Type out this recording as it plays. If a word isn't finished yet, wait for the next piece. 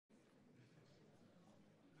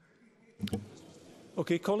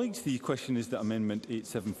Okay, colleagues, the question is that Amendment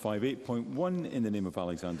 8758.1 in the name of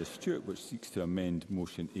Alexander Stewart, which seeks to amend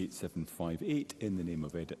Motion 8758 in the name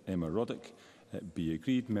of Emma Roddick, be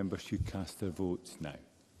agreed. Members should cast their votes now.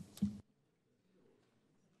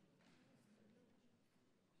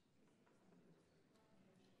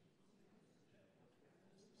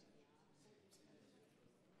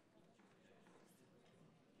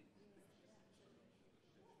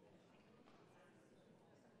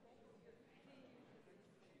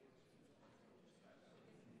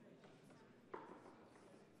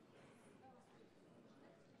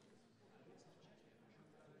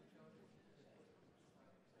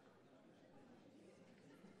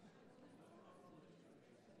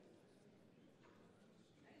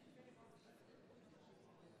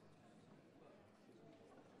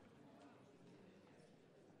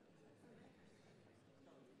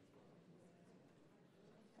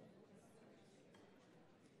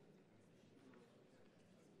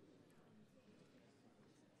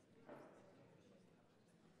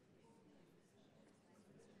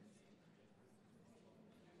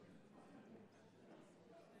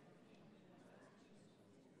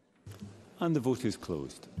 And the vote is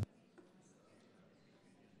closed.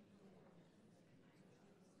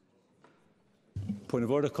 Point of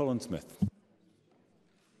order, Colin Smith.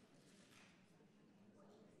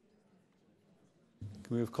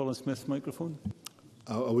 Can we have Colin Smith's microphone?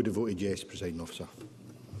 I would have voted yes, Presiding Officer.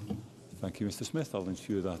 Thank you, Mr Smith. I'll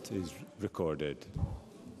ensure that is recorded.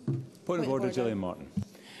 Point of order, Gillian Martin.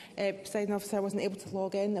 Presiding Officer, I wasn't able to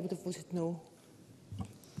log in. I would have voted no.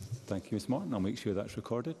 Thank you, Ms Martin. I'll make sure that's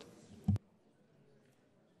recorded.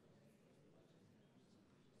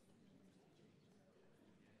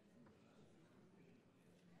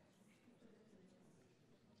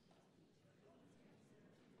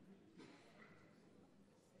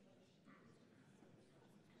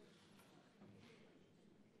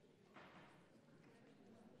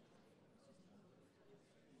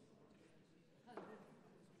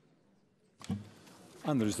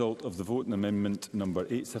 And the result of the vote on amendment number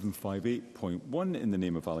 8758.1 in the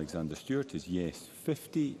name of Alexander Stewart is yes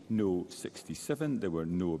 50, no 67. There were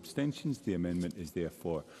no abstentions. The amendment is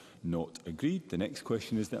therefore not agreed. The next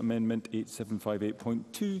question is that amendment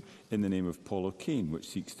 8758.2 in the name of Paul O'Kane, which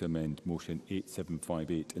seeks to amend motion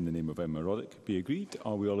 8758 in the name of Emma Roddick, be agreed.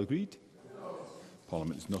 Are we all agreed? No.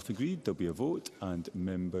 Parliament is not agreed. There will be a vote and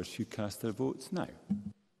members should cast their votes now.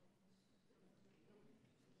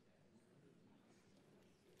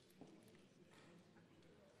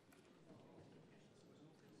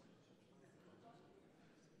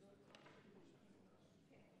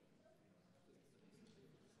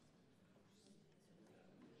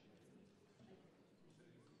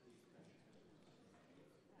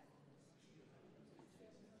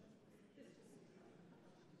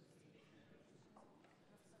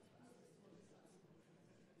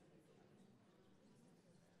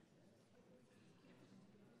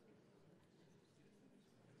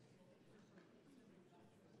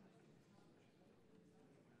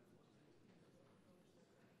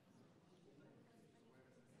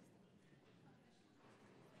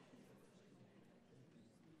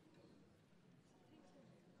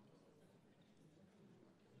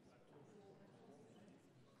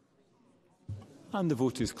 And the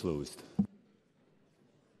vote is closed.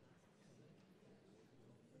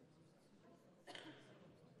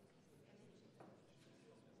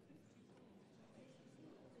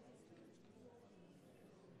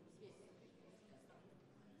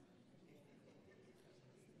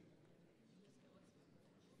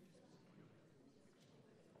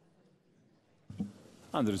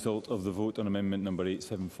 And the result of the vote on amendment number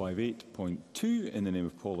 8758.2 in the name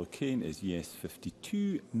of Paul O'Kane is yes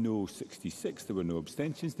 52, no 66. There were no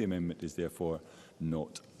abstentions. The amendment is therefore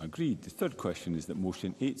not agreed. The third question is that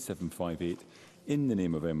motion 8758 in the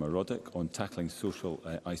name of Emma Roddick on tackling social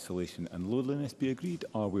isolation and loneliness be agreed.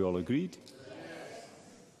 Are we all agreed? Yes.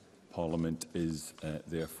 Parliament is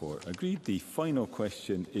therefore agreed. The final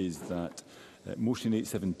question is that motion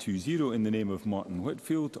 8720 in the name of Martin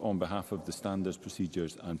Whitfield on behalf of the Standards,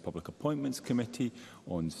 Procedures and Public Appointments Committee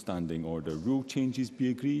on standing order rule changes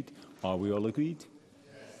be agreed. Are we all agreed?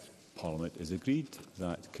 Yes. Parliament is agreed.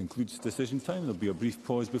 That concludes decision time. There will be a brief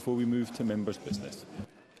pause before we move to members' business.